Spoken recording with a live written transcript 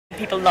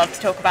people love to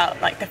talk about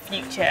like the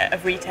future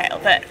of retail,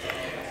 but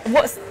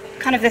what's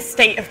kind of the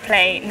state of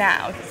play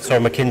now? Saw a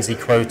McKinsey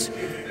quote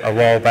a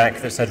while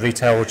back that said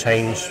retail will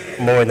change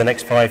more in the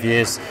next 5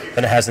 years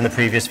than it has in the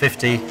previous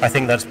 50. I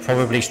think that's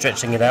probably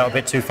stretching it out a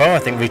bit too far. I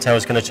think retail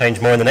is going to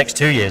change more in the next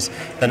 2 years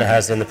than it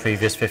has in the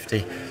previous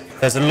 50.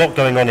 There's a lot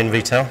going on in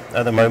retail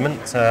at the moment,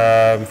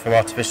 from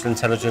artificial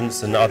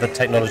intelligence and other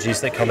technologies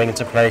that are coming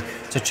into play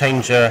to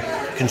change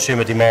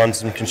consumer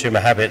demands and consumer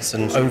habits.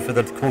 And over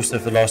the course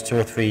of the last 2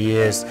 or 3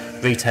 years,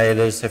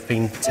 retailers have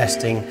been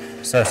testing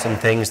certain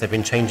things. They've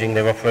been changing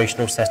their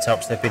operational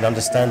setups. They've been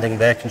understanding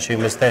their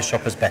consumers, their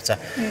shoppers better.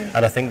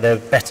 And I think they're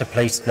better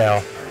placed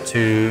now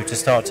to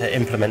start to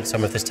implement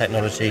some of this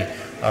technology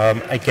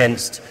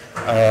against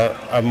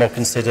a more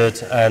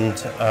considered and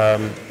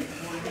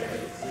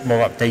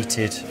more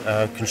updated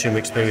consumer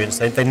experience.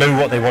 They know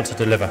what they want to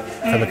deliver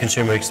from a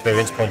consumer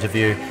experience point of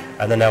view,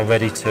 and they're now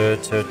ready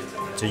to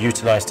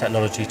utilise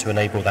technology to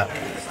enable that.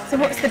 So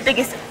what's the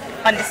biggest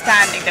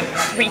understanding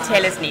that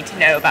retailers need to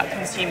know about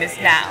consumers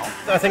now?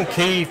 I think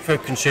key for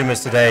consumers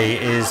today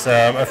is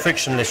a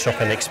frictionless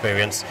shopping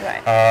experience.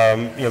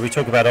 Right. We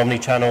talk about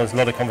omni-channel. There's a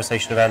lot of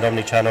conversation around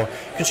omni-channel.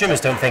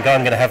 Consumers don't think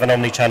I'm going to have an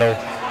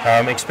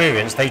omni-channel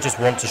experience. They just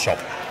want to shop.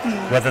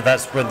 Whether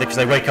that's because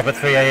they wake up at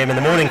 3 a.m. in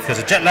the morning because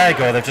of jet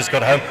lag, or they've just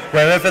got home,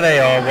 wherever they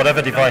are,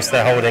 whatever device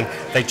they're holding,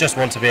 they just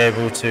want to be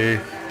able to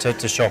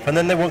shop. And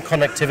then they want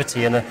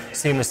connectivity and a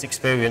seamless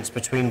experience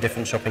between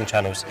different shopping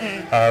channels.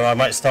 I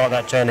might start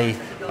that journey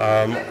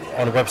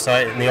on a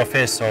website in the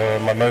office or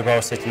on my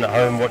mobile sitting at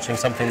home watching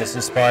something that's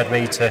inspired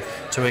me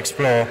to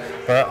explore.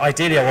 But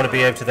ideally I want to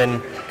be able to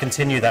then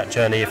continue that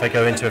journey if I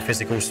go into a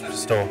physical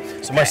store.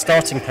 So my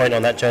starting point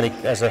on that journey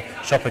as a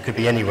shopper could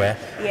be anywhere,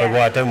 but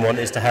what I don't want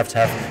is to have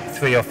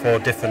 3 or 4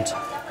 different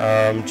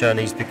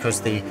journeys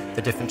because the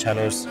different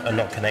channels are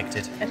not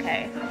connected.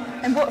 Okay.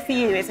 And what for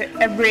you is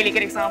a really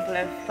good example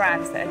of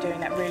brands that are doing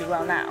that really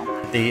well now?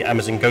 The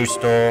Amazon Go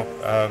store,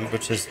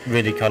 which is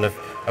really kind of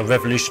a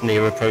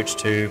revolutionary approach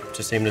to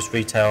seamless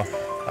retail,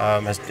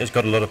 has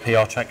got a lot of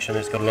PR traction.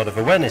 It's got a lot of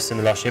awareness in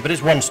the last year, but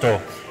it's one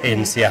store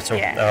in Seattle.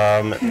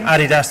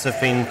 Adidas have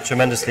been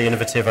tremendously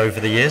innovative over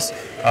the years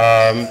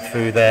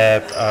through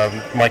their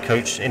My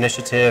Coach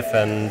initiative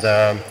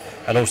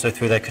and also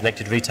through their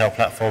connected retail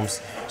platforms.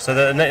 So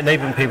they're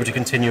enabling people to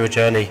continue a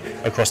journey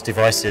across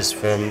devices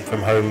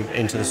from home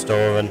into the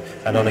store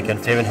and on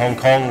again. Here in Hong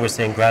Kong, we're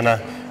seeing Grana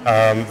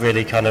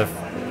really kind of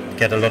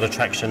get a lot of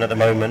traction at the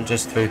moment,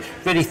 just through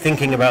really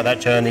thinking about that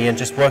journey and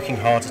just working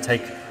hard to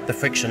take the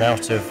friction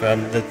out of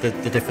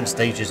the different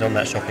stages on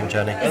that shopping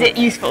journey. Is it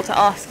useful to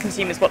ask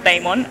consumers what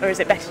they want, or is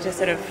it better to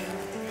sort of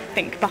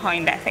think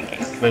behind their thinking?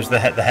 It was the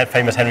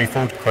famous Henry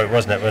Ford quote,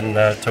 wasn't it, when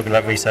talking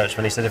about research,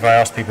 when he said if I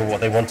asked people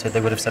what they wanted,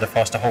 they would have said a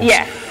faster horse.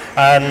 Yeah.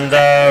 And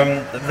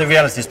the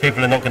reality is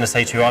people are not going to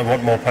say to you, I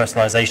want more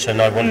personalisation,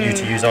 I want you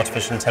to use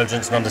artificial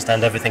intelligence and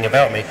understand everything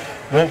about me.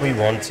 What we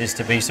want is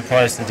to be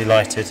surprised and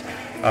delighted,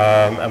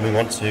 and we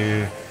want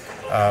to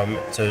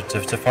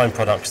find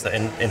products that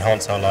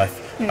enhance our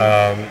life,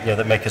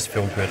 that make us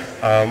feel good.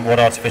 What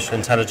artificial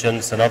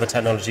intelligence and other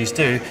technologies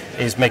do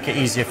is make it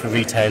easier for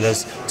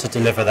retailers to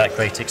deliver that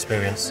great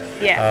experience.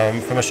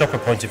 From a shopper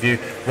point of view,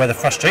 where the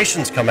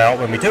frustrations come out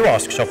when we do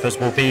ask shoppers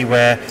will be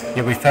where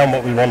we found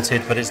what we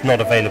wanted but it's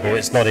not available,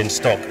 it's not in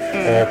stock,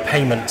 or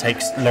payment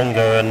takes longer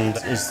and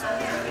is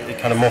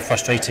kind of more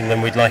frustrating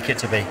than we'd like it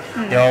to be.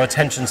 Our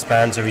attention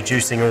spans are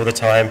reducing all the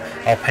time.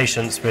 Our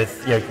patience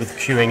with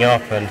queuing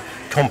up and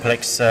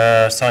complex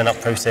sign-up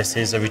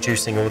processes are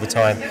reducing all the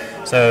time.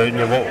 So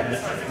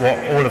what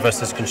all of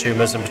us as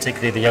consumers, and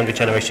particularly the younger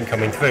generation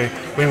coming through,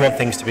 we want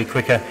things to be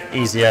quicker,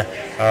 easier,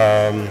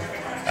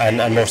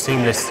 and more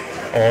seamless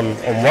on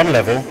one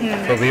level,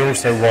 but we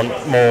also want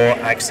more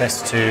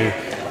access to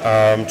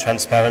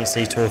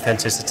transparency, to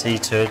authenticity,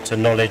 to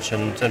knowledge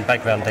and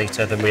background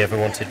data than we ever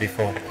wanted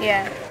before.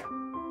 Yeah.